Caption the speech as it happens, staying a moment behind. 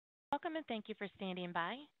Welcome and thank you for standing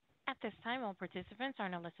by. At this time, all participants are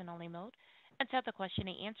in a listen-only mode until the question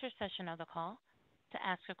and answer session of the call. To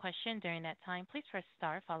ask a question during that time, please press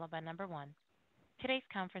star followed by number one. Today's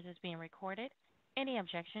conference is being recorded. Any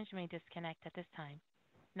objections, you may disconnect at this time.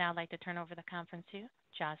 Now I'd like to turn over the conference to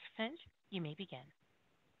Josh Finch. You may begin.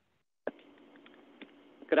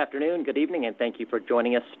 Good afternoon, good evening, and thank you for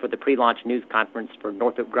joining us for the pre-launch news conference for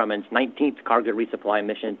Northrop Grumman's 19th cargo resupply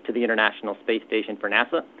mission to the International Space Station for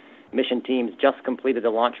NASA. Mission teams just completed a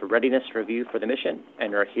launch readiness review for the mission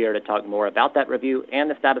and are here to talk more about that review and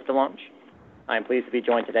the status of launch. I am pleased to be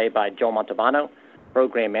joined today by Joel Montalbano,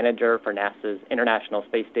 Program Manager for NASA's International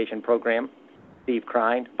Space Station Program, Steve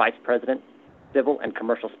Krein, Vice President, Civil and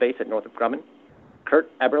Commercial Space at Northrop Grumman, Kurt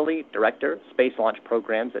Eberly, Director, Space Launch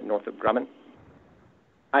Programs at Northrop Grumman,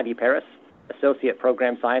 Heidi Parris, Associate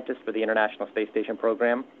Program Scientist for the International Space Station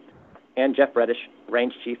Program, and Jeff Reddish,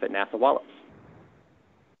 Range Chief at NASA Wallops.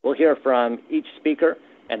 We'll hear from each speaker,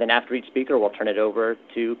 and then after each speaker, we'll turn it over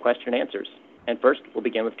to question and answers. And first, we'll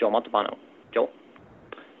begin with Joel Montalbano. Joel?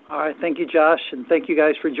 All right, thank you, Josh, and thank you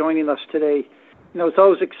guys for joining us today. You know, it's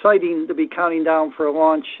always exciting to be counting down for a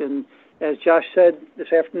launch, and as Josh said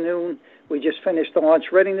this afternoon, we just finished the launch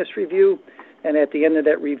readiness review, and at the end of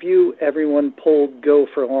that review, everyone pulled go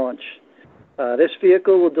for launch. This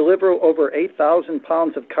vehicle will deliver over 8,000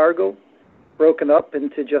 pounds of cargo, broken up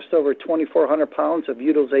into just over 2,400 pounds of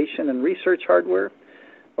utilization and research hardware,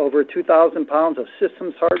 over 2,000 pounds of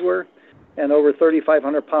systems hardware, and over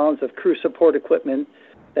 3,500 pounds of crew support equipment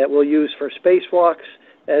that we'll use for spacewalks,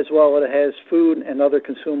 as well as it has food and other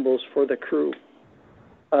consumables for the crew.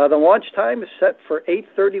 The launch time is set for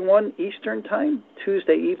 8:31 Eastern Time,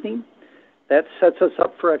 Tuesday evening. That sets us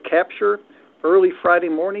up for a capture early Friday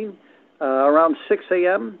morning around 6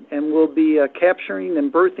 a.m., and we'll be capturing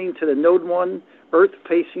and berthing to the Node 1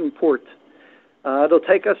 Earth-facing port. It'll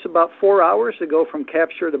take us about 4 hours to go from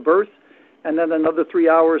capture to berth, and then another 3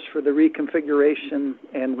 hours for the reconfiguration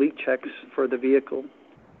and leak checks for the vehicle.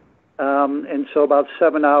 And so about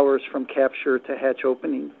 7 hours from capture to hatch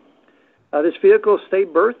opening. This vehicle will stay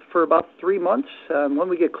berthed for about 3 months. When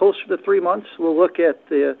we get closer to 3 months, we'll look at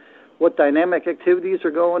what dynamic activities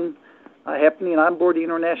are happening on board the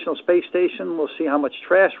International Space Station. We'll see how much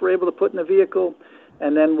trash we're able to put in the vehicle,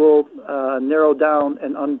 and then we'll narrow down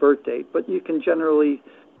an unberth date. But you can generally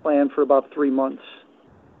plan for about 3 months.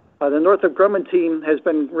 The Northrop Grumman team has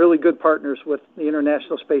been really good partners with the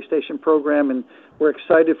International Space Station program, and we're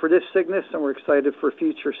excited for this Cygnus, and we're excited for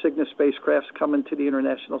future Cygnus spacecrafts coming to the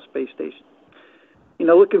International Space Station. You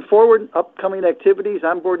know, looking forward, upcoming activities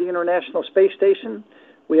on board the International Space Station.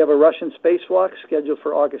 We have a Russian spacewalk scheduled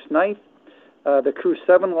for August 9th. The Crew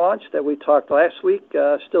 7 launch that we talked last week,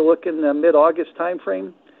 still looking the mid-August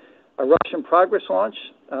timeframe. A Russian Progress launch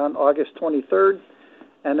on August 23rd.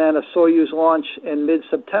 And then a Soyuz launch in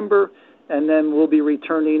mid-September. And then we'll be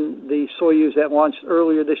returning the Soyuz that launched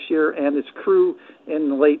earlier this year and its crew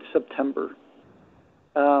in late September.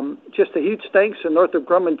 Just a huge thanks to Northrop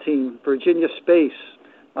Grumman team, Virginia Space,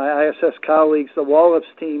 my ISS colleagues, the Wallops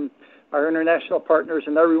team, our international partners,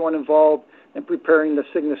 and everyone involved in preparing the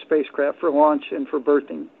Cygnus spacecraft for launch and for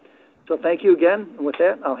berthing. So thank you again, and with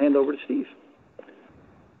that, I'll hand over to Steve.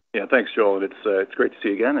 Yeah, thanks, Joel. It's great to see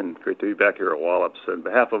you again, and great to be back here at Wallops. On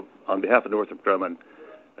behalf of Northrop Grumman,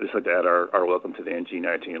 I'd just like to add our welcome to the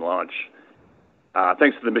NG-19 launch.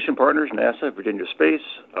 Thanks to the mission partners, NASA, Virginia Space,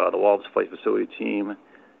 the Wallops Flight Facility team,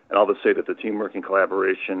 and I'll just say that the teamwork and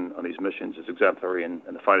collaboration on these missions is exemplary and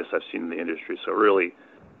the finest I've seen in the industry. So really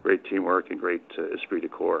great teamwork and great esprit de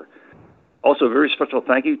corps. Also, a very special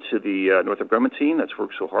thank you to the Northrop Grumman team that's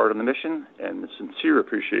worked so hard on the mission, and a sincere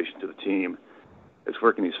appreciation to the team that's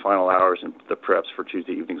working these final hours in the preps for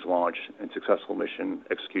Tuesday evening's launch and successful mission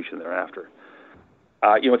execution thereafter.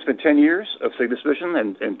 It's been 10 years of Cygnus mission,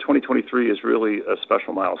 and 2023 is really a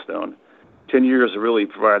special milestone. 10 years of really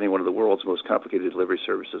providing one of the world's most complicated delivery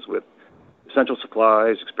services with essential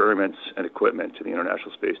supplies, experiments, and equipment to the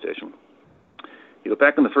International Space Station.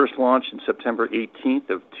 Back in the first launch in September 18th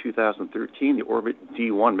of 2013, the Orbit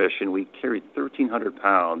D1 mission, we carried 1,300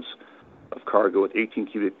 pounds of cargo with 18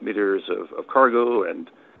 cubic meters of cargo and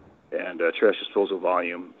trash disposal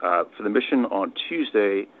volume. For the mission on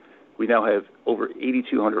Tuesday, we now have over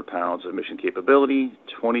 8,200 pounds of mission capability,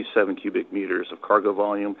 27 cubic meters of cargo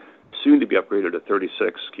volume, soon to be upgraded to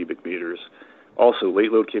 36 cubic meters. Also,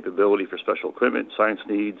 late load capability for special equipment, science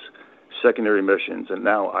needs, secondary missions, and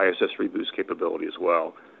now ISS reboost capability as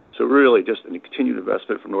well. So really just a continued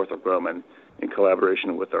investment from Northrop Grumman in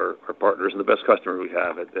collaboration with our partners and the best customer we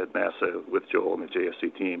have at NASA with Joel and the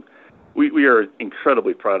JSC team. We are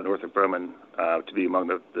incredibly proud of Northrop Grumman to be among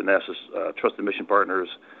the NASA's trusted mission partners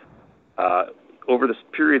Over this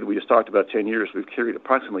period that we just talked about, 10 years, we've carried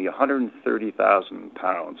approximately 130,000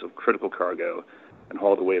 pounds of critical cargo and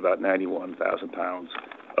hauled away about 91,000 pounds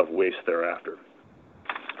of waste thereafter.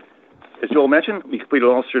 As Joel mentioned, we completed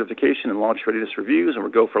all certification and launch readiness reviews, and we're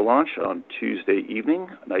go for launch on Tuesday evening.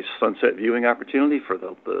 A nice sunset viewing opportunity for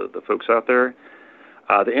the folks out there.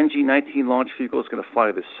 The NG-19 launch vehicle is going to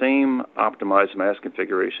fly the same optimized mass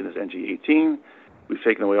configuration as NG-18. We've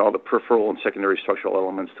taken away all the peripheral and secondary structural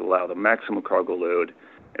elements to allow the maximum cargo load.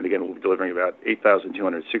 And again, we'll be delivering about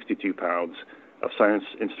 8,262 pounds of science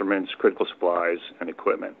instruments, critical supplies, and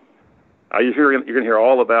equipment. You're going to hear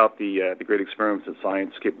all about the great experiments and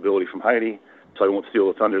science capability from Heidi, so I won't steal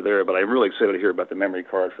the thunder there, but I'm really excited to hear about the memory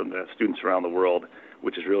card from the students around the world,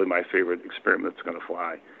 which is really my favorite experiment that's going to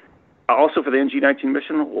fly. Also, for the NG-19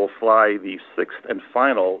 mission, we'll fly the sixth and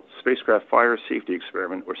final spacecraft fire safety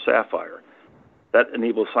experiment, or SAFFIRE. That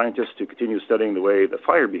enables scientists to continue studying the way the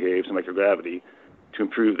fire behaves in microgravity to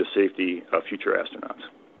improve the safety of future astronauts.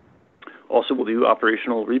 Also, we'll do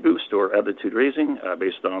operational reboost or altitude raising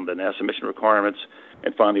based on the NASA mission requirements.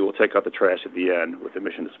 And finally, we'll take out the trash at the end with the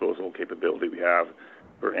mission disposal capability we have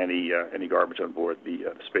for any garbage on board the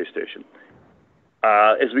space station.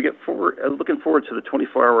 As we get forward, looking forward to the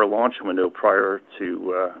 24-hour launch window prior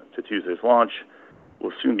to Tuesday's launch,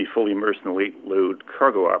 we'll soon be fully immersed in the late load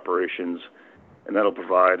cargo operations, and that'll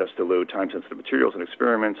provide us to load time-sensitive materials and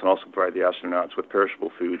experiments, and also provide the astronauts with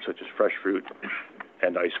perishable foods such as fresh fruit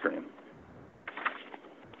and ice cream.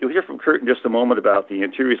 You'll hear from Kurt in just a moment about the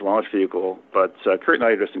Antares launch vehicle, but Kurt and I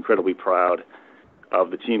are just incredibly proud of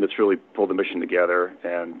the team that's really pulled the mission together,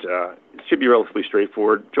 and it should be relatively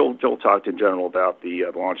straightforward. Joel talked in general about the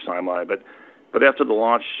launch timeline, but after the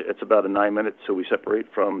launch, it's about a 9 minutes, so we separate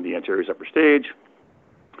from the Antares upper stage.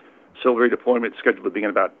 Silvery deployment is scheduled to begin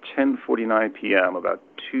about 10:49 p.m., about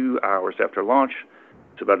 2 hours after launch.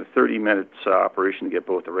 It's about a 30-minute operation to get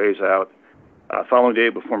both arrays out. Following day,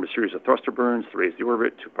 we'll perform a series of thruster burns to raise the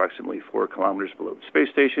orbit to approximately 4 kilometers below the space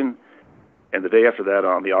station. And the day after that,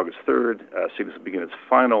 on the August 3rd, Cygnus will begin its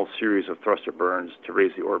final series of thruster burns to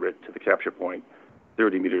raise the orbit to the capture point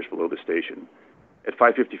 30 meters below the station. At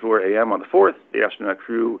 5:54 a.m. on the 4th, the astronaut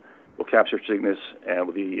crew will capture Cygnus and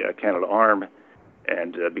with the Canadarm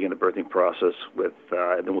and begin the berthing process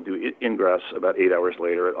and then we'll do ingress about 8 hours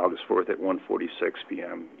later at August 4th at 1:46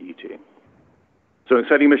 p.m. ET. So an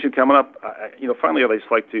exciting mission coming up. Finally, I'd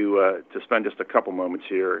just like to spend just a couple moments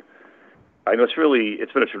here. I know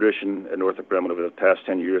it's been a tradition at Northrop Grumman over the past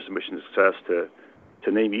 10 years of mission success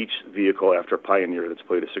to name each vehicle after a pioneer that's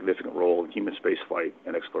played a significant role in human spaceflight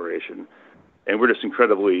and exploration. And we're just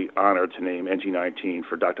incredibly honored to name NG-19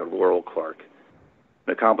 for Dr. Laurel Clark,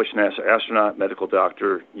 an accomplished NASA astronaut, medical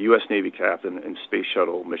doctor, U.S. Navy captain, and space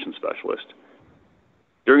shuttle mission specialist.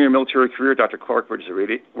 During her military career, Dr. Clark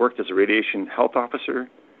worked as a radiation health officer,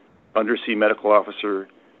 undersea medical officer,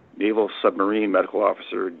 naval submarine medical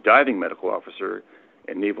officer, diving medical officer,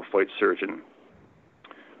 and naval flight surgeon.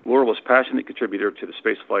 Laura was a passionate contributor to the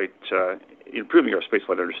spaceflight, improving our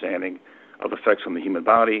spaceflight understanding of effects on the human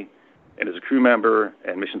body, and as a crew member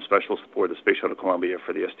and mission specialist aboard the Space Shuttle Columbia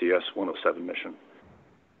for the STS-107 mission.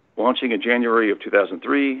 Launching in January of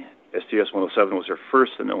 2003, STS-107 was her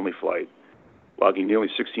first and only flight, logging nearly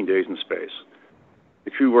 16 days in space. The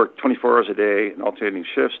crew worked 24 hours a day in alternating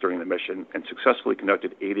shifts during the mission and successfully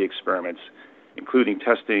conducted 80 experiments, including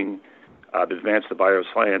testing that advanced the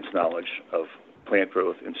bioscience knowledge of plant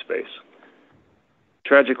growth in space.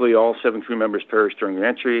 Tragically, all 7 crew members perished during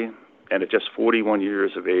reentry, and at just 41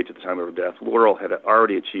 years of age at the time of her death, Laurel had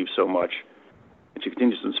already achieved so much, and she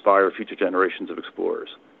continues to inspire future generations of explorers.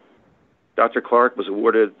 Dr. Clark was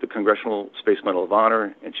awarded the Congressional Space Medal of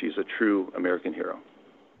Honor, and she's a true American hero.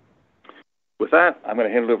 With that, I'm going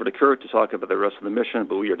to hand it over to Kurt to talk about the rest of the mission,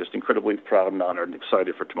 but we are just incredibly proud and honored and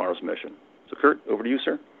excited for tomorrow's mission. So, Kurt, over to you,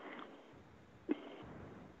 sir.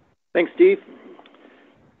 Thanks, Steve.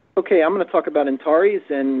 Okay, I'm going to talk about Antares,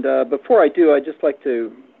 and before I do, I'd just like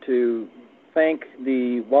to thank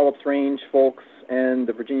the Wallops Range folks and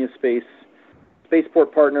the Virginia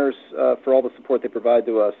Spaceport partners for all the support they provide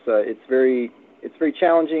to us. It's very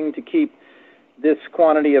challenging to keep this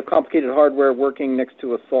quantity of complicated hardware working next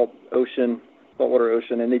to a saltwater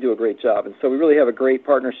ocean, and they do a great job. And so we really have a great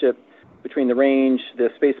partnership between the range, the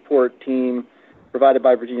Spaceport team provided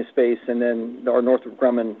by Virginia Space, and then our Northrop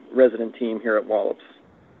Grumman resident team here at Wallops.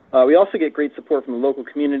 We also get great support from the local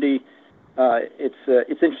community.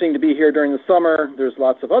 It's interesting to be here during the summer. There's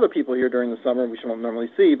lots of other people here during the summer which we don't normally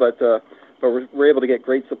see, but we're able to get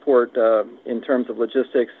great support in terms of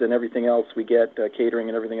logistics and everything else. We get catering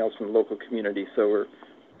and everything else from the local community. So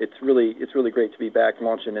it's really great to be back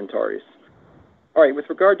launching Antares. All right, with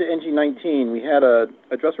regard to NG-19, we had a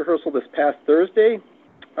dress rehearsal this past Thursday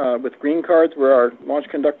with green cards where our launch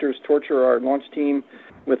conductors torture our launch team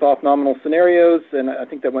with off-nominal scenarios, and I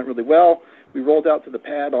think that went really well. We rolled out to the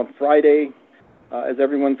pad on Friday. As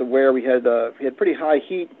everyone's aware, we had pretty high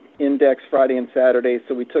heat index Friday and Saturday,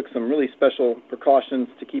 so we took some really special precautions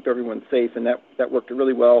to keep everyone safe, and that worked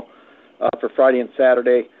really well for Friday and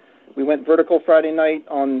Saturday. We went vertical Friday night.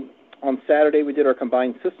 On Saturday, we did our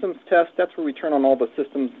combined systems test. That's where we turn on all the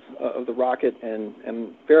systems of the rocket and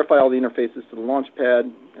verify all the interfaces to the launch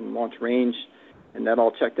pad and launch range, and that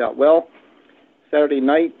all checked out well. Saturday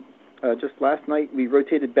night, just last night, we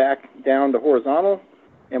rotated back down to horizontal,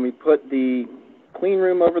 and we put the clean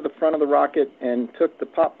room over the front of the rocket and took the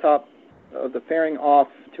pop top of the fairing off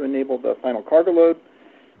to enable the final cargo load.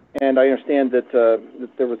 And I understand that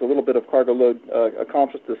there was a little bit of cargo load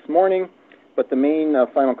accomplished this morning, but the main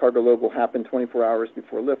final cargo load will happen 24 hours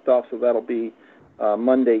before liftoff, so that'll be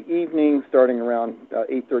Monday evening, starting around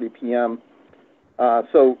 8:30 p.m.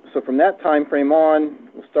 So from that time frame on,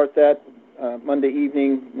 we'll start that Monday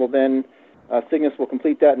evening. We'll then Cygnus will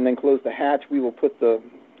complete that and then close the hatch. We will put the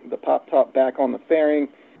pop top back on the fairing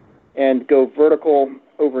and go vertical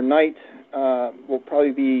overnight. We'll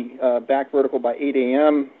probably be back vertical by 8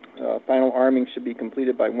 a.m. Final arming should be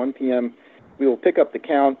completed by 1 p.m. We will pick up the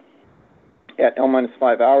count at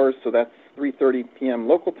L-5 hours, so that's 3:30 p.m.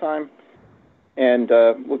 local time, and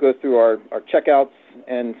we'll go through our checkouts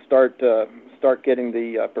and start getting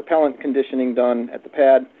the propellant conditioning done at the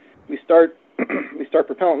pad. We start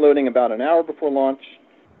propellant loading about an hour before launch.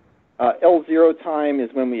 L0 time is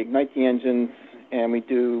when we ignite the engines, and we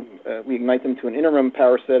ignite them to an interim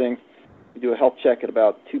power setting. We do a health check at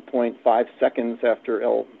about 2.5 seconds after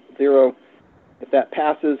L0. If that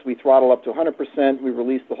passes, we throttle up to 100%, we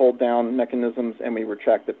release the hold down mechanisms, and we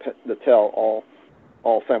retract the tail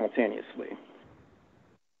all simultaneously.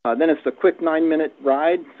 Then it's a quick 9-minute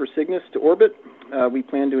ride for Cygnus to orbit. We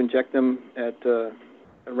plan to inject them at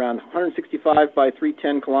around 165 by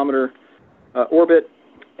 310 kilometer orbit,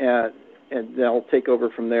 and they'll take over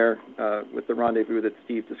from there with the rendezvous that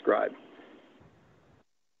Steve described.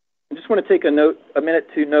 I just want to take a minute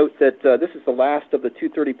to note that this is the last of the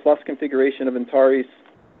 230 plus configuration of Antares,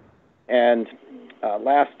 and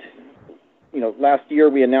last year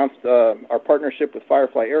we announced our partnership with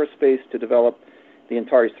Firefly Aerospace to develop the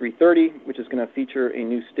Antares 330, which is going to feature a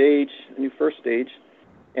new first stage,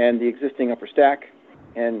 and the existing upper stack,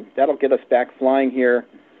 and that'll get us back flying here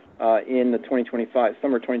in the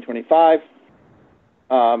summer 2025.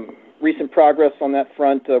 Recent progress on that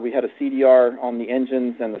front, we had a CDR on the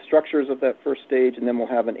engines and the structures of that first stage, and then we'll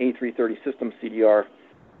have an A330 system CDR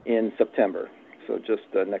in September, so just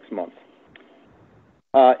next month.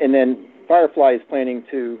 And then Firefly is planning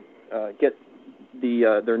to get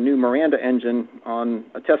their new Miranda engine on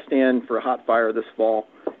a test stand for a hot fire this fall,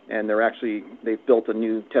 and they've built a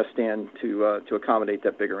new test stand to accommodate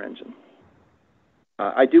that bigger engine.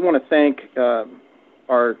 I do want to thank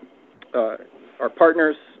our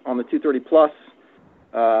partners on the 230 Plus,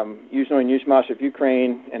 Yuzhno and Yuzhmash of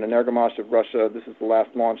Ukraine and Energomash of Russia. This is the last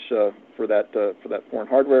launch for that foreign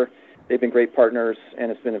hardware. They've been great partners, and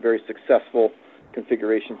it's been a very successful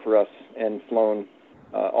configuration for us, and flown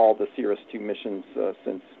all the Cirrus-2 missions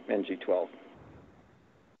since NG-12.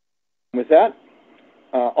 With that,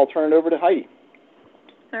 I'll turn it over to Heidi.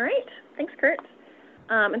 All right. Thanks, Kurt.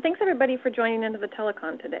 And thanks, everybody, for joining into the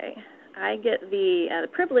telecon today. I get the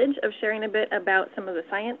privilege of sharing a bit about some of the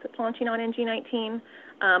science that's launching on NG-19,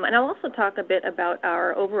 and I'll also talk a bit about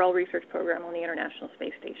our overall research program on the International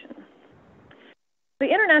Space Station. The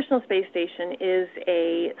International Space Station is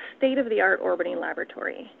a state-of-the-art orbiting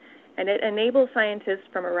laboratory, and it enables scientists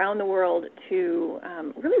from around the world to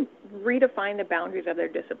really redefine the boundaries of their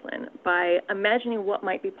discipline by imagining what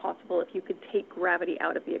might be possible if you could take gravity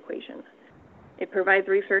out of the equation. It provides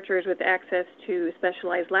researchers with access to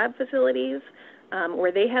specialized lab facilities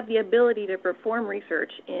where they have the ability to perform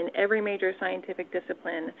research in every major scientific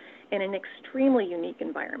discipline in an extremely unique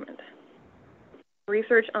environment.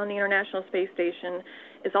 Research on the International Space Station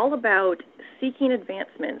is all about seeking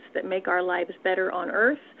advancements that make our lives better on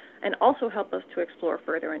Earth and also help us to explore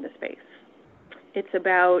further into space. It's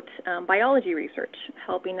about biology research,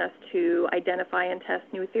 helping us to identify and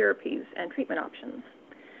test new therapies and treatment options.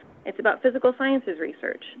 It's about physical sciences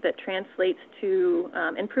research that translates to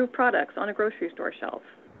improved products on a grocery store shelf.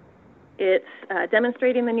 It's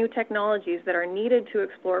demonstrating the new technologies that are needed to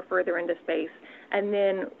explore further into space, and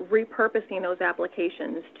then repurposing those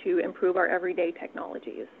applications to improve our everyday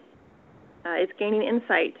technologies. It's gaining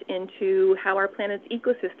insight into how our planet's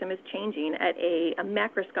ecosystem is changing at a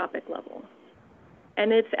macroscopic level.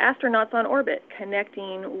 and it's astronauts on orbit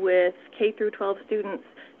connecting with K through 12 students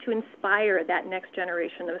to inspire that next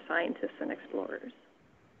generation of scientists and explorers.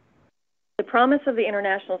 The promise of the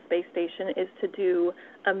International Space Station is to do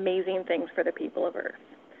amazing things for the people of Earth.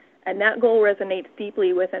 And that goal resonates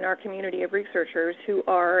deeply within our community of researchers who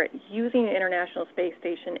are using the International Space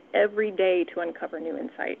Station every day to uncover new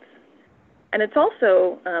insights. And it's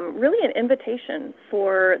also really an invitation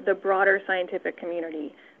for the broader scientific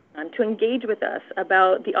community to engage with us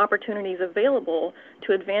about the opportunities available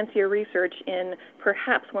to advance your research in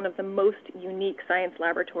perhaps one of the most unique science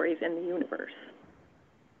laboratories in the universe.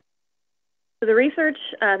 So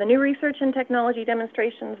the new research and technology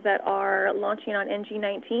demonstrations that are launching on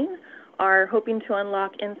NG19 are hoping to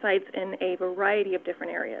unlock insights in a variety of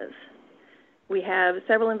different areas. We have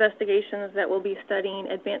several investigations that will be studying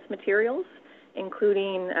advanced materials,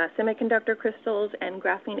 including semiconductor crystals and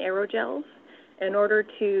graphene aerogels, in order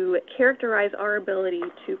to characterize our ability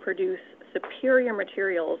to produce superior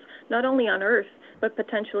materials, not only on Earth, but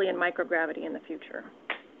potentially in microgravity in the future.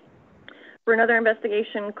 For another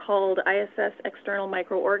investigation called ISS External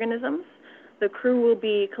Microorganisms, the crew will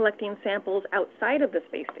be collecting samples outside of the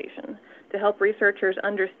space station to help researchers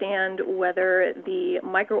understand whether the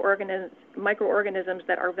microorganisms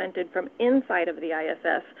that are vented from inside of the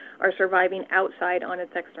ISS are surviving outside on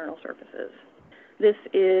its external surfaces. This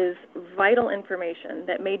is vital information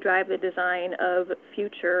that may drive the design of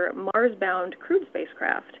future Mars-bound crewed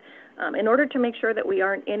spacecraft in order to make sure that we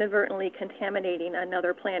aren't inadvertently contaminating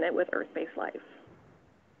another planet with Earth-based life.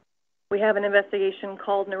 We have an investigation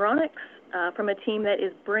called Neuronics from a team that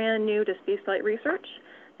is brand new to spaceflight research.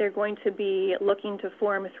 They're going to be looking to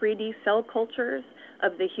form 3D cell cultures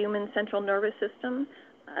of the human central nervous system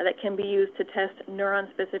that can be used to test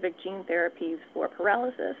neuron-specific gene therapies for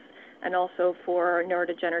paralysis and also for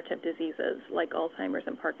neurodegenerative diseases like Alzheimer's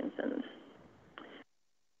and Parkinson's.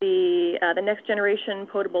 The next generation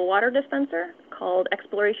potable water dispenser called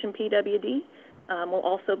Exploration PWD will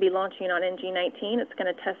also be launching on NG19. It's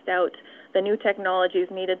going to test out the new technologies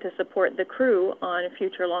needed to support the crew on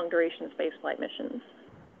future long-duration spaceflight missions.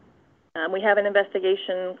 We have an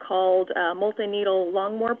investigation called Multi-Needle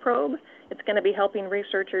Longmore Probe. It's going to be helping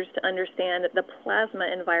researchers to understand the plasma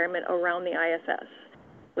environment around the ISS,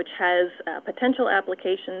 which has potential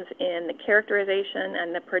applications in the characterization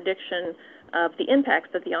and the prediction of the impacts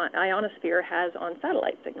that the ionosphere has on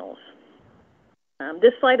satellite signals.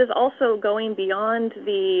 This flight is also going beyond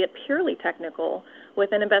the purely technical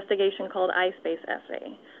with an investigation called iSpace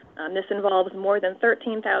Essay. This involves more than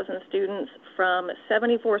 13,000 students from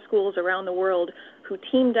 74 schools around the world who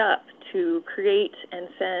teamed up to create and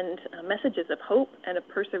send messages of hope and of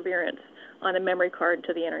perseverance on a memory card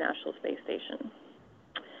to the International Space Station.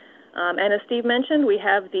 And as Steve mentioned, we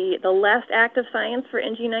have the last act of science for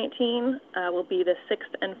NG19 will be the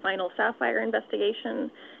 6th and final Sapphire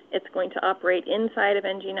investigation. It's going to operate inside of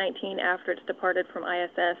NG19 after it's departed from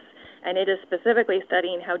ISS, and it is specifically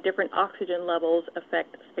studying how different oxygen levels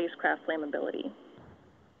affect spacecraft flammability.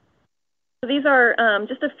 So these are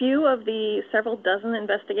just a few of the several dozen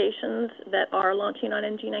investigations that are launching on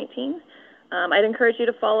NG19. I'd encourage you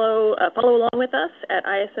to follow along with us at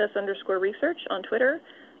ISS_research on Twitter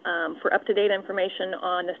for up-to-date information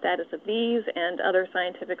on the status of these and other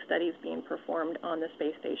scientific studies being performed on the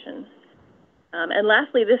space station. And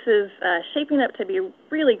lastly, this is shaping up to be a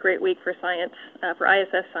really great week for science, for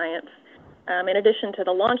ISS science. In addition to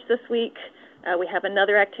the launch this week, we have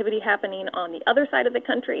another activity happening on the other side of the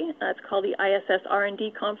country. It's called the ISS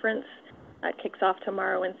R&D Conference. It kicks off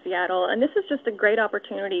tomorrow in Seattle. And this is just a great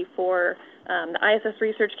opportunity for the ISS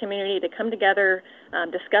research community to come together,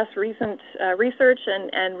 discuss recent research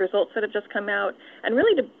and results that have just come out, and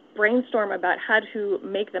really to brainstorm about how to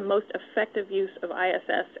make the most effective use of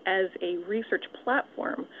ISS as a research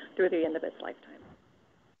platform through the end of its lifetime.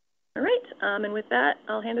 All right, and with that,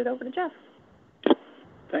 I'll hand it over to Jeff.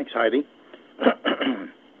 Thanks, Heidi.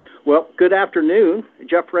 Well, good afternoon.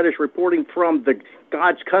 Jeff Reddish reporting from the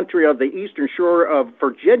God's country of the eastern shore of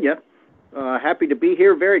Virginia. Happy to be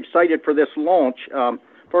here. Very excited for this launch.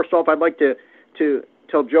 First off, I'd like to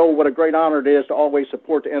tell Joel what a great honor it is to always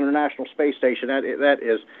support the International Space Station. That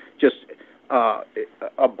is just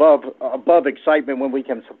above excitement when we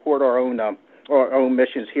can support our own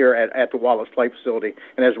missions here at the Wallops Flight Facility.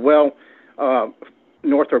 And as well,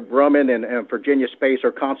 Northrop Grumman and Virginia Space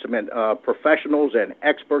are consummate professionals and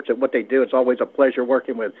experts at what they do. It's always a pleasure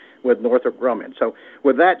working with Northrop Grumman. So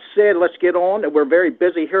with that said, let's get on. We're very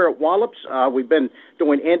busy here at Wallops. We've been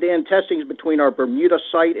doing end-to-end testings between our Bermuda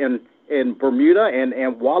site in Bermuda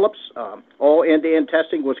and Wallops. All end-to-end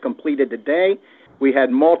testing was completed today. We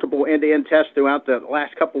had multiple end-to-end tests throughout the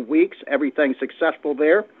last couple of weeks. Everything successful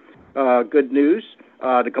there. Good news.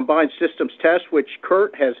 The combined systems test, which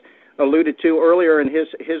Kurt has alluded to earlier in his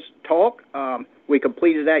talk, we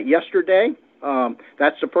completed that yesterday.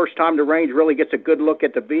 That's the first time the range really gets a good look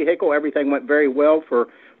at the vehicle. Everything went very well for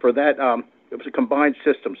that. It was a combined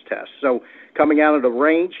systems test. So coming out of the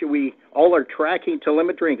range, all our tracking,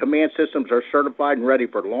 telemetry, and command systems are certified and ready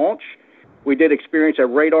for launch. We did experience a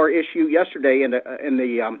radar issue yesterday in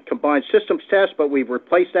the combined systems test, but we've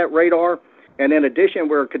replaced that radar. And in addition,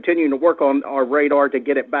 we're continuing to work on our radar to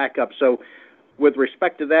get it back up. So with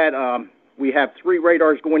respect to that, we have 3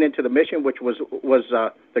 radars going into the mission, which was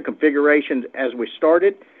the configuration as we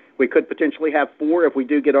started. We could potentially have 4 if we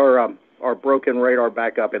do get our broken radar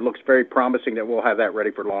back up. It looks very promising that we'll have that ready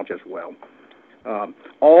for launch as well.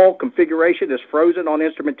 All configuration is frozen on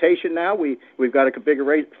instrumentation now. We've got a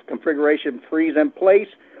configuration freeze in place.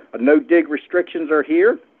 No dig restrictions are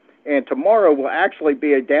here. And tomorrow will actually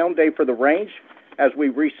be a down day for the range as we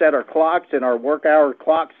reset our clocks and our work hour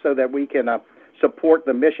clocks so that we can support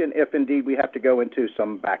the mission if indeed we have to go into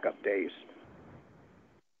some backup days.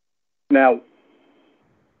 Now,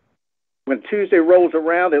 when Tuesday rolls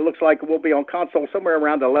around, it looks like we'll be on console somewhere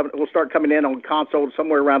around 11. We'll start coming in on console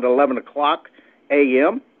somewhere around 11 o'clock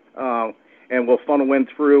a.m. And we'll funnel in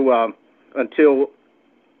through until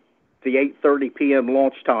the 8:30 p.m.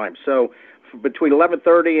 launch time. So between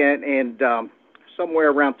 11:30 and somewhere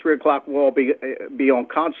around 3 o'clock, we'll all be on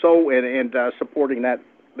console and supporting that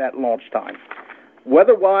launch time.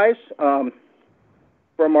 Weather-wise,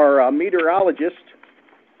 from our meteorologist,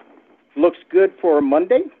 looks good for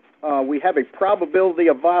Monday. We have a probability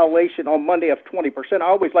of violation on Monday of 20%. I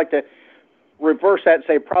always like to reverse that and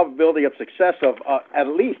say probability of success of at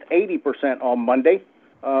least 80% on Monday.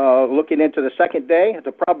 Looking into the second day,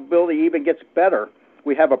 the probability even gets better.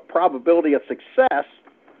 We have a probability of success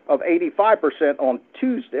of 85% on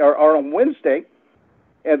Tuesday or on Wednesday.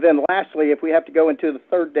 And then lastly, if we have to go into the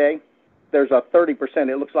third day, there's a 30%.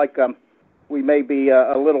 It looks like we may be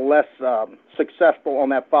a little less successful on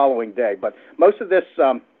that following day. But most of these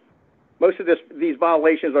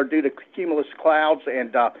violations are due to cumulus clouds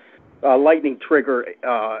and lightning trigger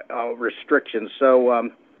restrictions. So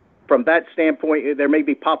from that standpoint, there may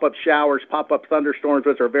be pop-up showers, pop-up thunderstorms,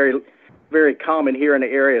 which are very, very common here in the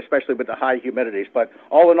area, especially with the high humidities. But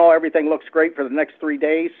all in all, everything looks great for the next 3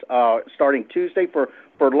 days, starting Tuesday for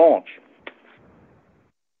launch.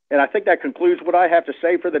 And I think that concludes what I have to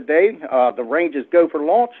say for the day. The range is go for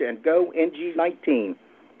launch and go NG-19.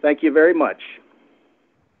 Thank you very much.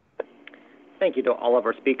 Thank you to all of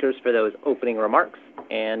our speakers for those opening remarks.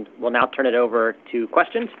 And we'll now turn it over to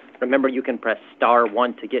questions. Remember, you can press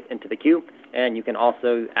 *1 to get into the queue, and you can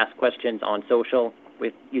also ask questions on social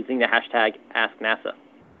with using the hashtag AskNASA.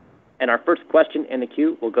 And our first question in the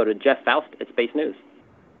queue will go to Jeff Faust at Space News.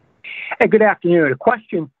 Hey, good afternoon. A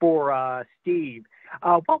question for Steve.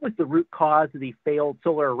 What was the root cause of the failed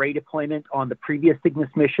solar array deployment on the previous Cygnus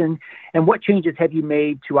mission, and what changes have you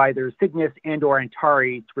made to either Cygnus and or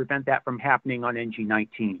Antares to prevent that from happening on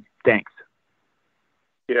NG-19? Thanks.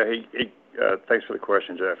 Yeah, thanks for the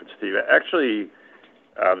question, Jeff. It's Steve. Actually,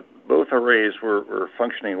 both arrays were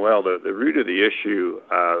functioning well. The root of the issue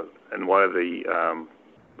and why the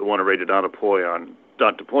one array did not deploy on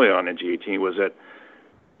NG-18 was that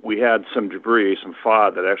we had some debris, some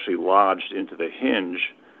FOD that actually lodged into the hinge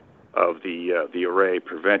of the array,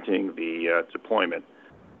 preventing the deployment.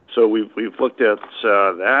 So we've looked at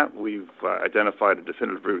that. We've identified a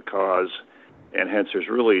definitive root cause, and hence there's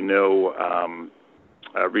really no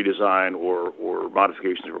redesign or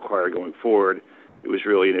modifications required going forward. It was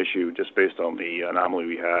really an issue just based on the anomaly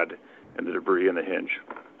we had and the debris in the hinge.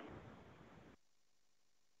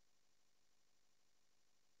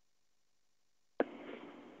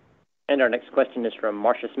 And our next question is from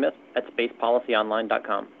Marcia Smith at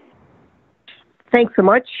spacepolicyonline.com. Thanks so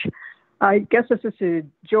much. I guess this is to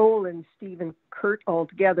Joel and Steve and Kurt all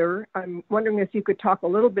together. I'm wondering if you could talk a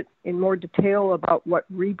little bit in more detail about what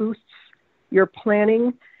reboosts you're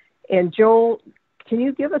planning. And Joel, can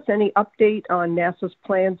you give us any update on NASA's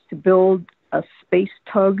plans to build a space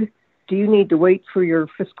tug? Do you need to wait for your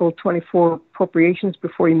fiscal 24 appropriations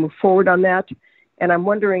before you move forward on that? And I'm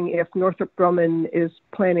wondering if Northrop Grumman is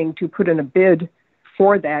planning to put in a bid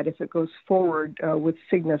for that if it goes forward with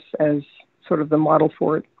Cygnus as sort of the model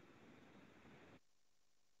for it.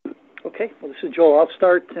 Okay, well, this is Joel. I'll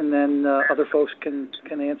start, and then other folks can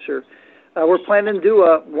answer. We're planning to do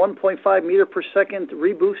a 1.5 meter per second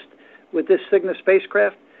reboost with this Cygnus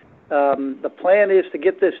spacecraft. The plan is to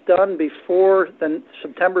get this done before the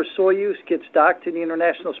September Soyuz gets docked to the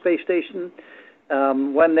International Space Station.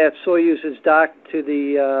 When that Soyuz is docked to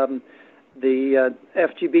the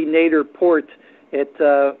FGB Nader port,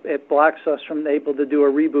 it blocks us from able to do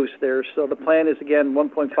a reboost there. So the plan is, again,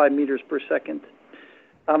 1.5 meters per second.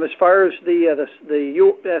 As far as the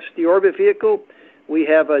USD orbit vehicle, we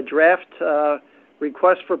have a draft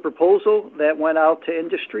request for proposal that went out to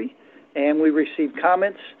industry, and we received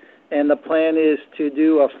comments. And the plan is to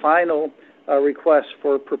do a final request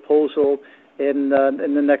for proposal in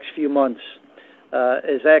the next few months.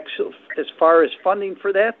 As far as funding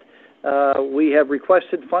for that, we have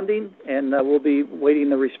requested funding, and we'll be waiting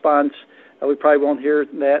the response. We probably won't hear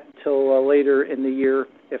that till later in the year,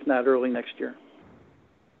 if not early next year.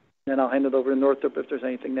 Then I'll hand it over to Northrop if there's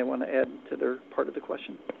anything they want to add to their part of the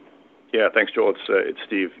question. Yeah, thanks, Joel. It's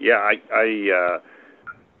Steve. Yeah,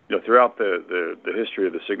 throughout the history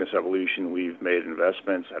of the Cygnus evolution, we've made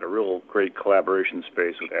investments at a real great collaboration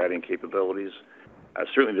space with adding capabilities.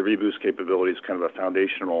 Certainly the reboost capability is kind of a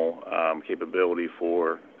foundational capability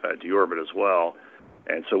for deorbit as well.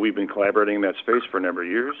 And so we've been collaborating in that space for a number of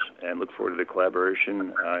years and look forward to the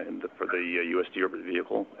collaboration for the U.S. deorbit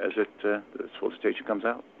vehicle as the solicitation comes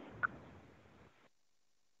out.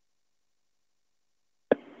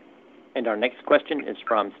 And our next question is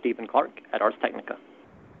from Stephen Clark at Ars Technica.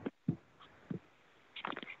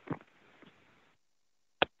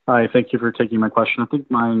 Hi, thank you for taking my question. I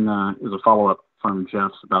think mine is a follow-up from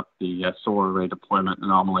Jeff's about the solar array deployment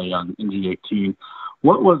anomaly on NG-18.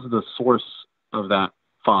 What was the source of that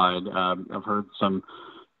FIDE? I've heard some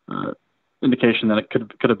indication that it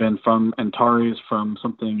could have been from Antares, from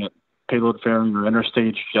something at payload fairing or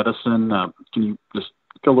interstage jettison. Can you just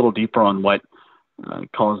go a little deeper on what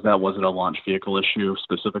caused that? Was it a launch vehicle issue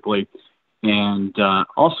specifically? And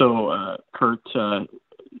also, Kurt,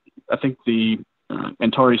 I think the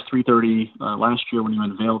Antares 330 last year when you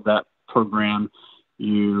unveiled that program,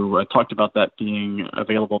 you talked about that being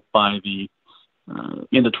available by the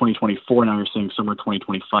end of 2024. Now you're saying summer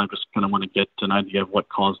 2025. Just kind of want to get an idea of what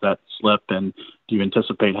caused that slip, and do you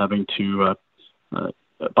anticipate having to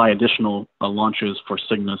buy additional launches for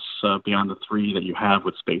Cygnus beyond the 3 that you have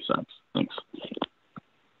with SpaceX? Thanks.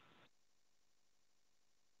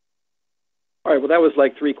 All right, well, that was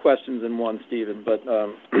like 3 questions in one, Stephen, but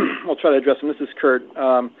I'll try to address them. This is Kurt.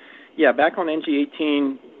 Yeah, back on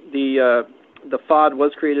NG-18, the FOD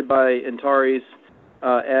was created by Antares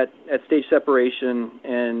at stage separation,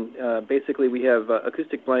 and basically we have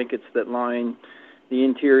acoustic blankets that line the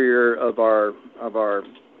interior of our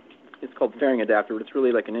it's called fairing adapter, but it's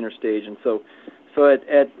really like an interstage. And so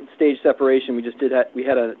at stage separation,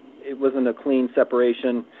 it wasn't a clean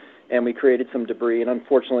separation, and we created some debris, and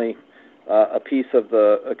unfortunately, a piece of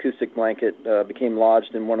the acoustic blanket became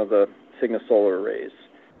lodged in one of the Cygnus solar arrays.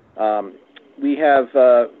 We have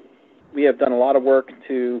done a lot of work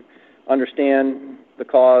to understand the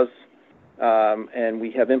cause, and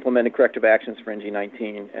we have implemented corrective actions for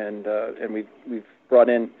NG-19, and we've brought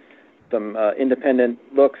in some independent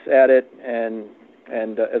looks at it, and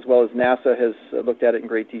as well as NASA has looked at it in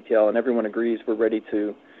great detail, and everyone agrees we're ready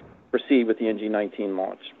to proceed with the NG-19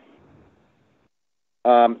 launch.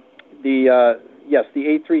 Yes,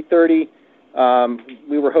 the A330,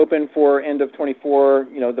 we were hoping for end of 24.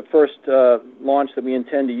 The first launch that we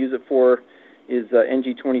intend to use it for is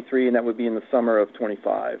NG-23, and that would be in the summer of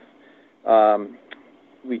 25.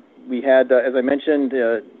 We had, as I mentioned,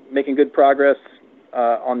 making good progress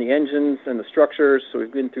on the engines and the structures, so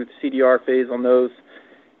we've been through the CDR phase on those,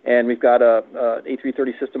 and we've got a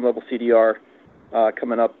A330 system level CDR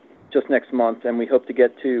coming up just next month, and we hope to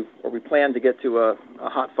get to, or we plan to get to a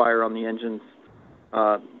hot fire on the engines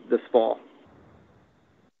this fall.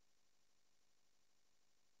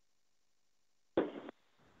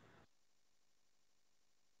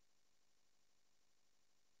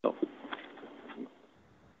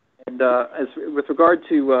 And as with regard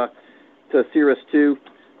to Cirrus 2,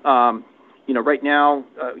 right now,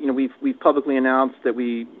 we've publicly announced that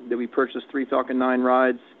we purchased 3 Falcon 9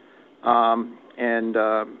 rides. And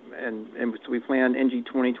so we plan NG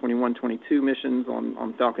 20, 21, 22 missions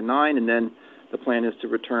on Falcon 9, and then the plan is to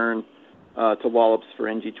return to Wallops for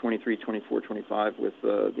NG 23, 24, 25 with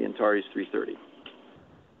the Antares 330.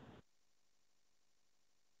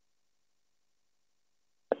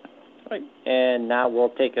 All right, and now we'll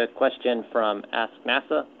take a question from Ask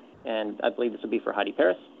NASA, and I believe this will be for Heidi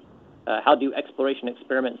Parris. How do exploration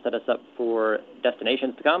experiments set us up for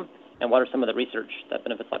destinations to come, and what are some of the research that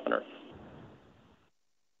benefits life on Earth?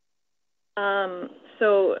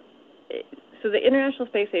 So the International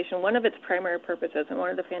Space Station, one of its primary purposes, and one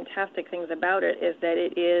of the fantastic things about it, is that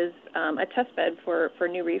it is a test bed for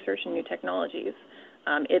new research and new technologies.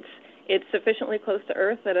 it's sufficiently close to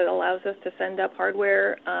Earth that it allows us to send up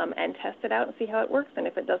hardware and test it out and see how it works. And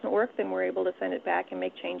if it doesn't work, then we're able to send it back and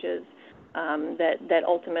make changes that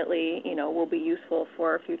ultimately, will be useful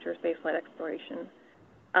for future spaceflight exploration.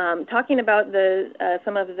 Talking about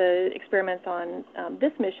some of the experiments on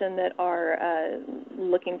this mission that are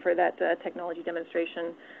looking for that technology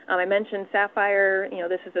demonstration. I mentioned Sapphire.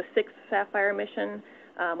 This is a 6th Sapphire mission,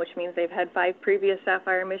 which means they've had 5 previous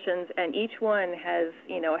Sapphire missions, and each one has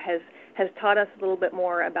taught us a little bit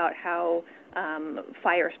more about how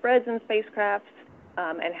fire spreads in spacecraft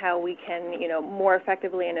and how we can, more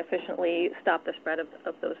effectively and efficiently stop the spread of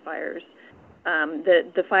those fires.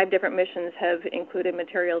 The 5 different missions have included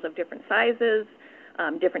materials of different sizes,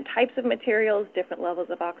 different types of materials, different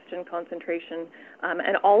levels of oxygen concentration,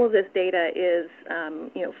 and all of this data is,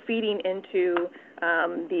 feeding into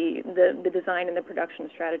the design and the production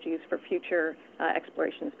strategies for future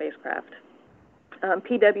exploration spacecraft.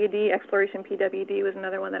 PWD, Exploration PWD was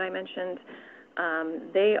another one that I mentioned.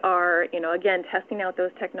 They are, again, testing out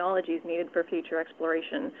those technologies needed for future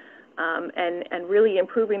exploration. And really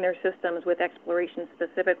improving their systems with exploration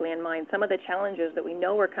specifically in mind. Some of the challenges that we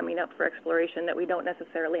know are coming up for exploration that we don't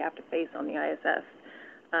necessarily have to face on the ISS.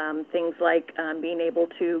 Things like being able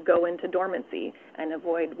to go into dormancy and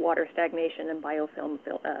avoid water stagnation and biofilm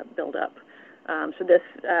buildup. So this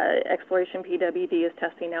Exploration PWD is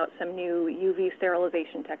testing out some new UV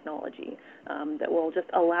sterilization technology that will just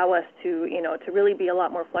allow us to, to really be a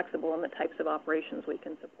lot more flexible in the types of operations we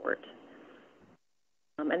can support.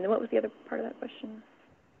 And then what was the other part of that question?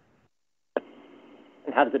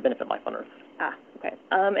 And how does it benefit life on Earth? Okay.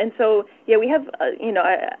 And so, we have,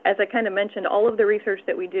 as I kind of mentioned, all of the research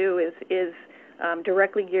that we do is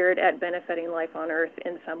directly geared at benefiting life on Earth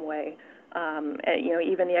in some way.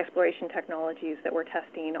 Even the exploration technologies that we're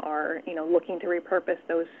testing are, looking to repurpose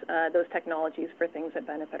those technologies for things that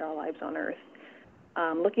benefit our lives on Earth.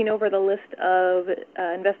 Looking over the list of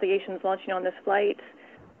investigations launching on this flight,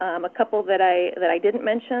 a couple that I didn't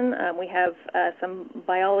mention, we have some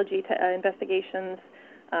biology investigations,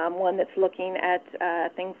 one that's looking at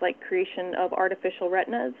things like creation of artificial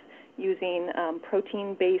retinas using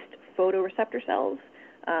protein-based photoreceptor cells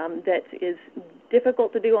that is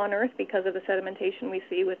difficult to do on Earth because of the sedimentation we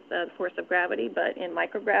see with the force of gravity, but in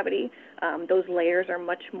microgravity, those layers are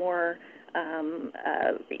much more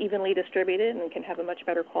evenly distributed and can have a much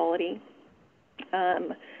better quality.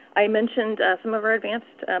 I mentioned some of our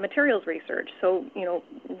advanced materials research. So,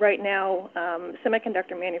 right now,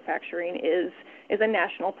 semiconductor manufacturing is a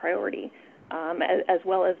national priority, as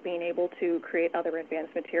well as being able to create other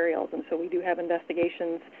advanced materials. And so we do have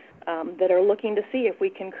investigations that are looking to see if we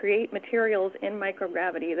can create materials in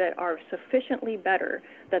microgravity that are sufficiently better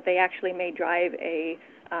that they actually may drive a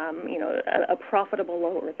profitable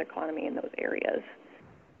low Earth economy in those areas.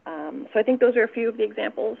 So I think those are a few of the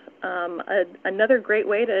examples. Another great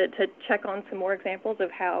way to check on some more examples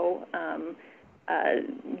of how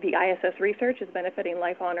the ISS research is benefiting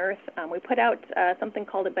life on Earth, we put out something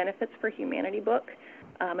called a Benefits for Humanity book,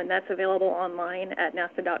 and that's available online at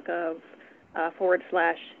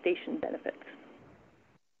nasa.gov/station benefits.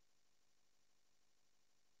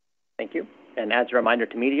 Thank you. And as a reminder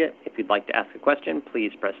to media, if you'd like to ask a question,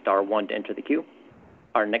 please press *1 to enter the queue.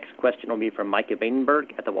 Our next question will be from Micah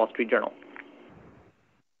Vandenberg at the Wall Street Journal.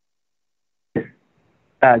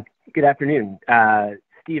 Good afternoon,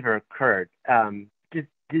 Steve or Kurt. Does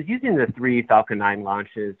using the 3 Falcon 9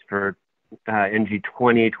 launches for NG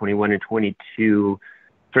 20, 21, and 22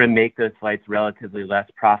 sort of make those flights relatively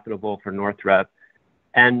less profitable for Northrop?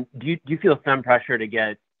 And do you feel some pressure to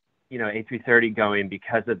get, A330 going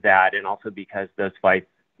because of that, and also because those flights,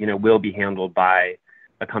 will be handled by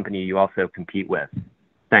a company you also compete with?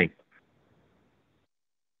 Thanks.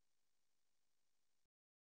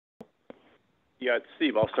 Yeah, it's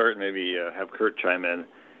Steve. I'll start and maybe have Kurt chime in.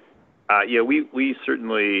 We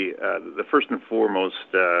certainly, the first and foremost,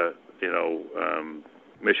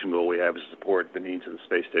 mission goal we have is to support the needs of the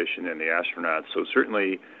space station and the astronauts. So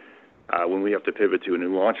certainly, when we have to pivot to a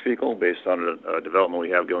new launch vehicle based on a development we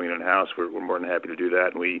have going in-house, we're more than happy to do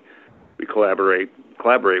that. And we collaborate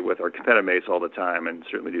with our competitive mates all the time, and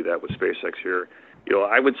certainly do that with SpaceX here.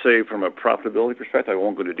 I would say from a profitability perspective, I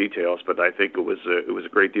won't go into details, but I think it was a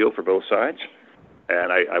great deal for both sides,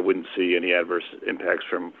 and I wouldn't see any adverse impacts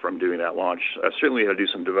from doing that launch. Certainly had to do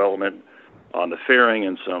some development on the fairing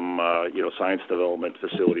and some science development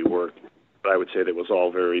facility work, but I would say that was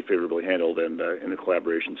all very favorably handled in the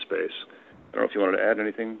collaboration space. I don't know if you wanted to add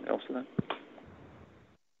anything else to that.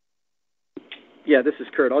 Yeah, this is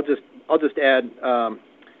Kurt. I'll just add,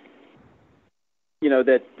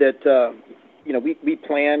 that we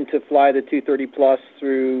plan to fly the 230 plus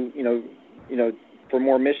through, for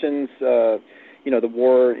more missions. The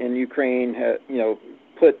war in Ukraine,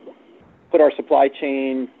 put our supply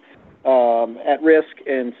chain at risk,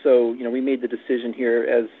 and so we made the decision here,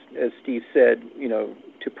 as Steve said,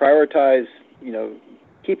 to prioritize,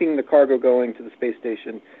 keeping the cargo going to the space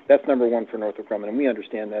station. That's number one for Northrop Grumman, and we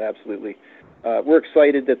understand that absolutely. We're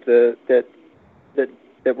excited that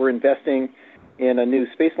we're investing in a new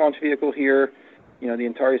space launch vehicle here. The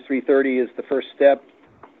Antares 330 is the first step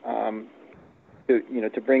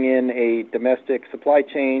to bring in a domestic supply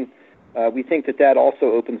chain. We think that also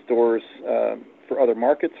opens doors for other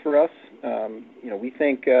markets for us. We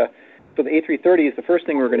think so the A330 is the first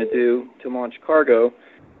thing we're going to do to launch cargo,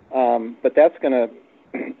 but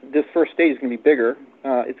this first stage is going to be bigger.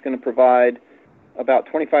 It's going to provide about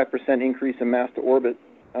 25% increase in mass to orbit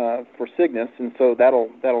for Cygnus, and so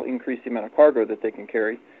that'll increase the amount of cargo that they can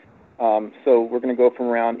carry. So we're going to go from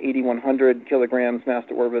around 8,100 kilograms mass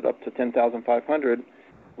to orbit up to 10,500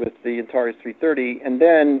 with the Antares 330, and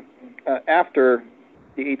then after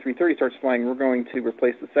the A330 starts flying, we're going to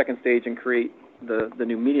replace the second stage and create the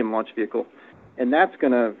new medium launch vehicle, and that's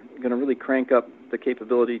going to really crank up the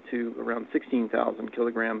capability to around 16,000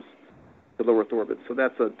 kilograms to low Earth orbit. So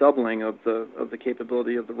that's a doubling of the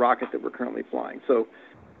capability of the rocket that we're currently flying. So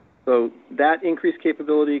that increased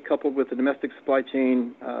capability, coupled with the domestic supply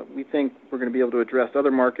chain, we think we're going to be able to address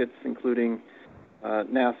other markets, including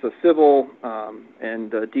NASA civil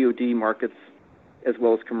and DoD markets, as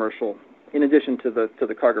well as commercial, in addition to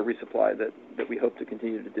the cargo resupply that we hope to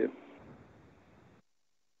continue to do.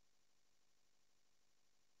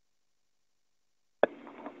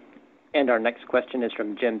 And our next question is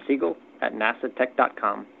from Jim Siegel at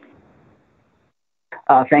nasatech.com.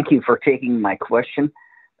 Thank you for taking my question.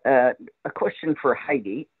 A question for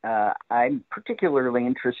Heidi. I'm particularly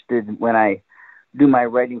interested when I do my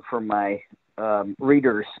writing for my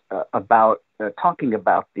readers about talking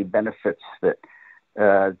about the benefits that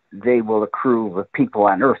they will accrue, the people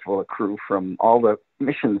on Earth will accrue from all the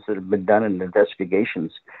missions that have been done and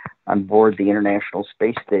investigations on board the International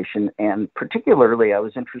Space Station. And particularly, I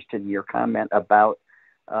was interested in your comment about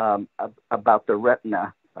the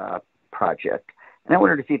Retina project. And I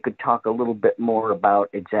wondered if you could talk a little bit more about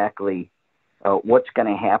exactly what's going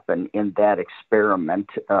to happen in that experiment.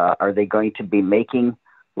 Are they going to be making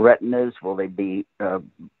retinas? Will they be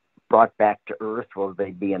brought back to Earth? Will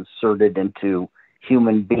they be inserted into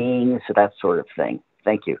human beings? That sort of thing.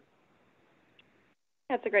 Thank you.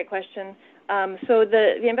 That's a great question. So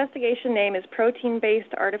the investigation name is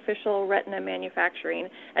Protein-Based Artificial Retina Manufacturing.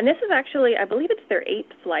 And this is actually, I believe it's their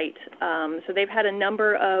 8th flight. So they've had a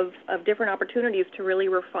number of different opportunities to really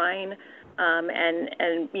refine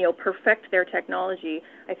and perfect their technology.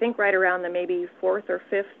 I think right around the maybe 4th or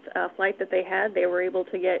 5th flight that they had, they were able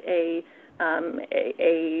to get a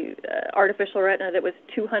artificial retina that was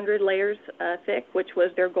 200 layers thick, which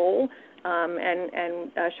was their goal.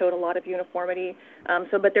 And showed a lot of uniformity.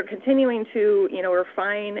 But they're continuing to,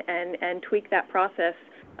 refine and tweak that process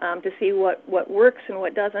to see what works and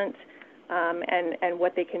what doesn't, and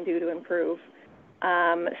what they can do to improve.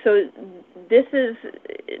 So this is,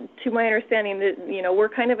 to my understanding, that we're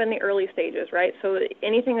kind of in the early stages, right? So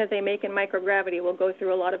anything that they make in microgravity will go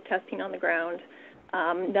through a lot of testing on the ground.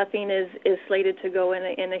 Nothing is slated to go in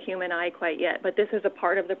the human eye quite yet, but this is a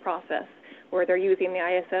part of the process where they're using the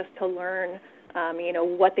ISS to learn,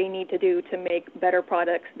 what they need to do to make better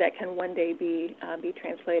products that can one day be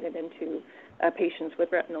translated into patients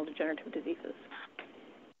with retinal degenerative diseases.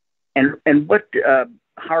 And what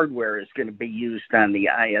hardware is going to be used on the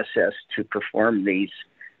ISS to perform these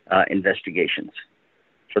investigations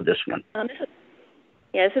for this one?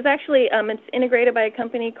 This is actually it's integrated by a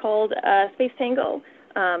company called Space Tango.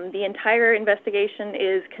 The entire investigation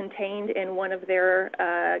is contained in one of their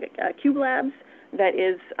cube labs that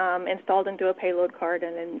is installed into a payload card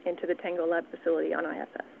and then into the Tango Lab facility on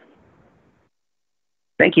ISS.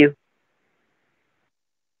 Thank you.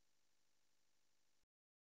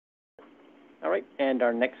 All right, and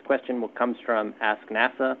our next question comes from Ask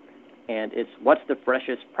NASA, and it's, what's the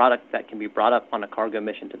freshest product that can be brought up on a cargo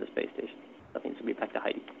mission to the space station? That needs to be back to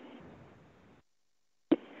Heidi.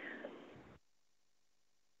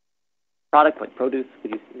 Product like produce,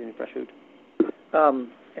 could you see any fresh food?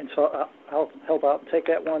 And so I'll help out and take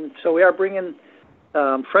that one. So we are bringing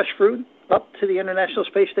fresh fruit up to the International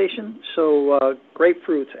Space Station. So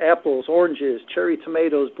grapefruits, apples, oranges, cherry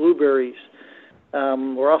tomatoes, blueberries.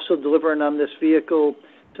 We're also delivering on this vehicle,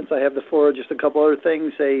 since I have the floor, just a couple other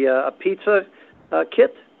things, a pizza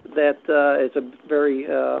kit that is a very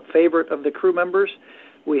favorite of the crew members.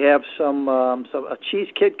 We have a cheese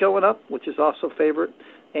kit going up, which is also a favorite,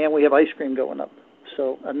 and we have ice cream going up.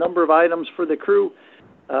 So a number of items for the crew.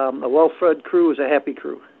 A well-fed crew is a happy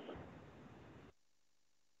crew.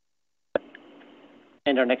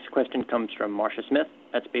 And our next question comes from Marcia Smith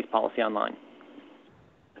at Space Policy Online.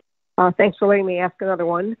 Thanks for letting me ask another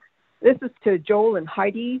one. This is to Joel and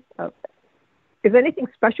Heidi. Is anything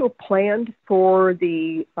special planned for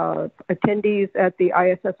the attendees at the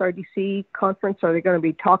ISSRDC conference? Are they going to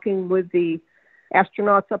be talking with the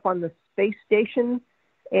astronauts up on the space station?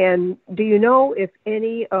 And do you know if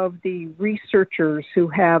any of the researchers who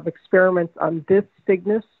have experiments on this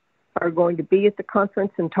Cygnus are going to be at the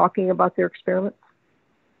conference and talking about their experiments?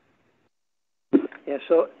 Yeah,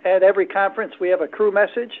 so at every conference we have a crew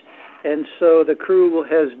message. And so the crew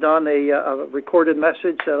has done a recorded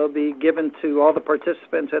message that will be given to all the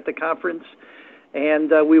participants at the conference. And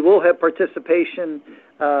we will have participation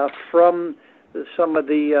from some of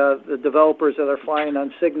the developers that are flying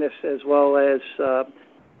on Cygnus as well as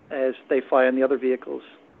they fly on the other vehicles.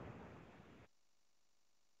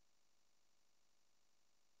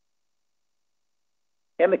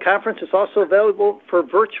 And the conference is also available for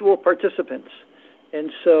virtual participants. And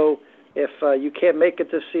so if you can't make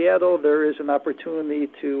it to Seattle, there is an opportunity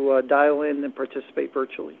to dial in and participate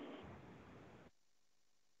virtually.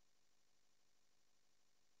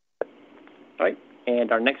 All right.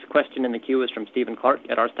 And our next question in the queue is from Stephen Clark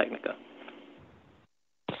at Ars Technica.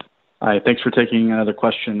 Hi, thanks for taking another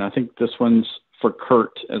question. I think this one's for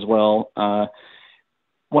Kurt as well.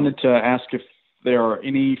 Wanted to ask if there are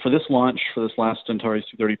any, for this launch, for this last Antares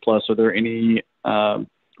 230 Plus, are there any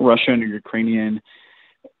Russian or Ukrainian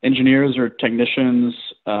engineers or technicians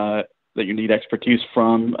that you need expertise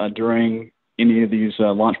from during any of these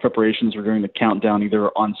launch preparations or during the countdown, either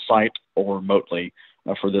on site or remotely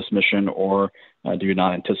for this mission, or do you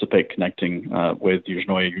not anticipate connecting with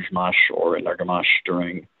Yuzhnoye, Yuzhmash, or Energomash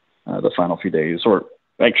during the final few days, or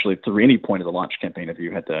actually through any point of the launch campaign if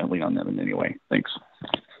you had to lean on them in any way? Thanks.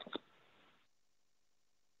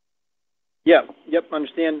 Yep,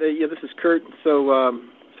 understand. This is Kurt. So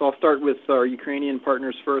I'll start with our Ukrainian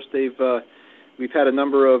partners first. We've had a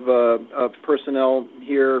number of personnel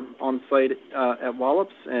here on site at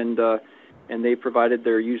Wallops, and they provided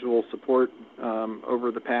their usual support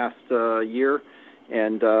over the past year,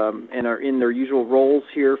 and are in their usual roles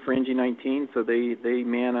here for NG-19. So they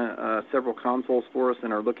man several consoles for us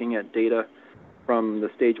and are looking at data from the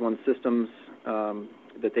Stage 1 systems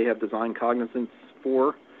that they have designed cognizance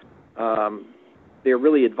for. They're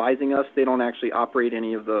really advising us. They don't actually operate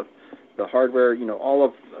any of the hardware. You know, all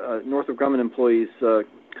of Northrop Grumman employees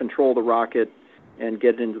control the rocket and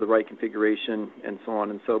get it into the right configuration and so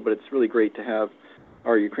on and so. But it's really great to have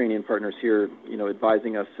our Ukrainian partners here, you know,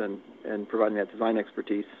 advising us and providing that design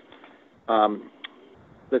expertise.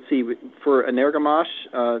 Let's see, for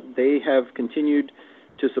Energomash, they have continued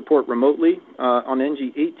to support remotely. On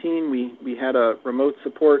NG-18, we had a remote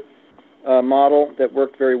support model that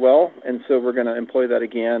worked very well, and so we're going to employ that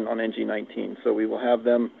again on NG-19. So we will have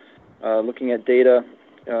them looking at data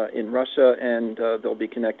in Russia, and they'll be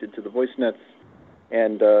connected to the voice nets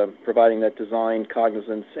and providing that design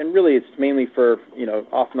cognizance. And really, it's mainly for, you know,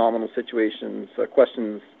 off-nominal situations,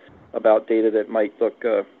 questions about data that might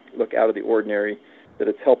look out of the ordinary, that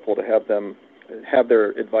it's helpful to have them have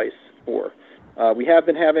their advice for. We have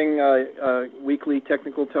been having weekly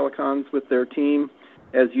technical telecons with their team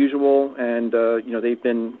as usual, and you know, they've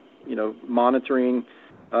been, you know, monitoring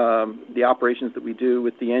the operations that we do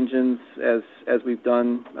with the engines as we've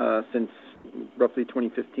done since roughly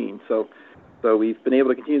 2015. So we've been able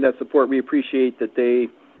to continue that support. We appreciate that they,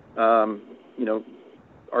 you know,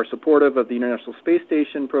 are supportive of the International Space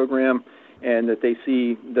Station program, and that they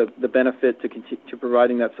see the benefit to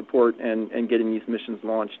providing that support and getting these missions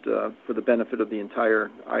launched for the benefit of the entire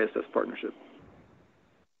ISS partnership.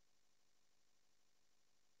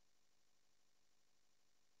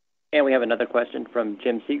 And we have another question from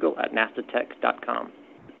Jim Siegel at NASATech.com.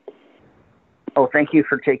 Oh, thank you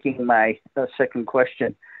for taking my second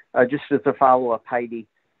question. Just as a follow-up, Heidi,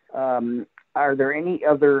 are there any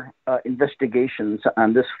other investigations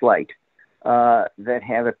on this flight that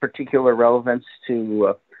have a particular relevance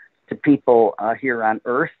to people here on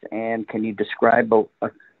Earth? And can you describe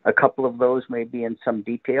a couple of those maybe in some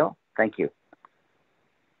detail? Thank you.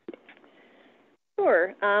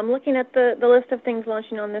 Sure. Looking at the list of things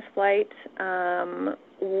launching on this flight,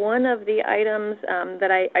 one of the items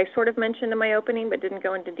that I sort of mentioned in my opening but didn't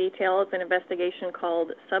go into detail is an investigation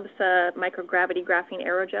called SUBSA Microgravity Graphene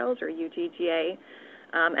Aerogels, or UGGA,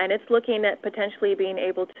 and it's looking at potentially being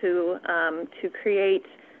able to create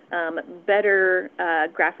better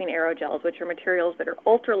graphene aerogels, which are materials that are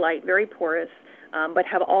ultralight, very porous, but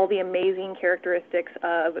have all the amazing characteristics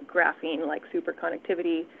of graphene, like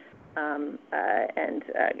superconductivity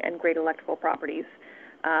and great electrical properties.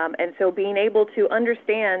 And so being able to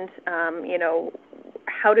understand,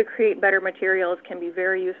 how to create better materials can be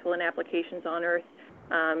very useful in applications on Earth,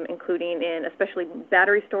 including in especially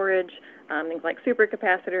battery storage, things like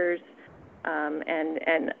supercapacitors,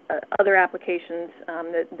 and other applications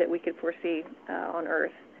that we could foresee on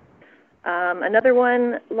Earth. Another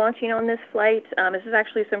one launching on this flight, this is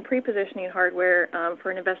actually some pre-positioning hardware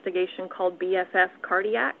for an investigation called BFF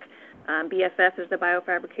Cardiac. BFF is the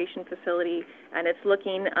biofabrication facility, and it's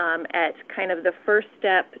looking at kind of the first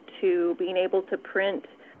step to being able to print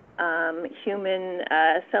human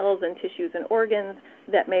cells and tissues and organs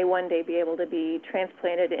that may one day be able to be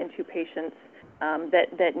transplanted into patients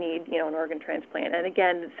that need, an organ transplant. And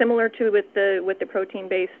again, similar to with the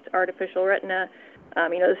protein-based artificial retina,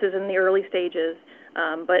 this is in the early stages,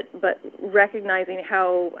 but recognizing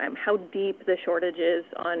how deep the shortage is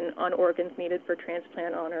on organs needed for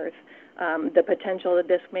transplant on Earth, the potential that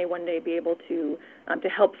this may one day be able to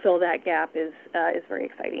help fill that gap is very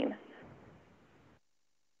exciting.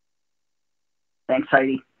 Thanks,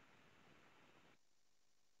 Heidi.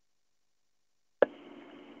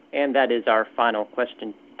 And that is our final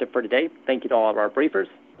question for today. Thank you to all of our briefers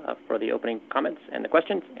for the opening comments and the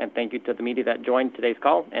questions, and thank you to the media that joined today's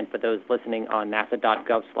call, and for those listening on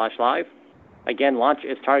nasa.gov/live. Again, launch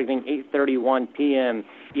is targeting 8:31 p.m.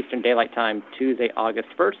 Eastern Daylight Time, Tuesday, August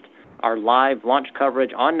 1st. Our live launch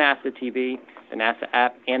coverage on NASA TV, the NASA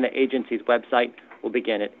app, and the agency's website will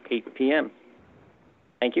begin at 8 p.m.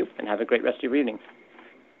 Thank you, and have a great rest of your evening.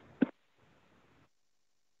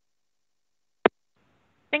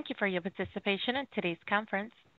 Thank you for your participation in today's conference.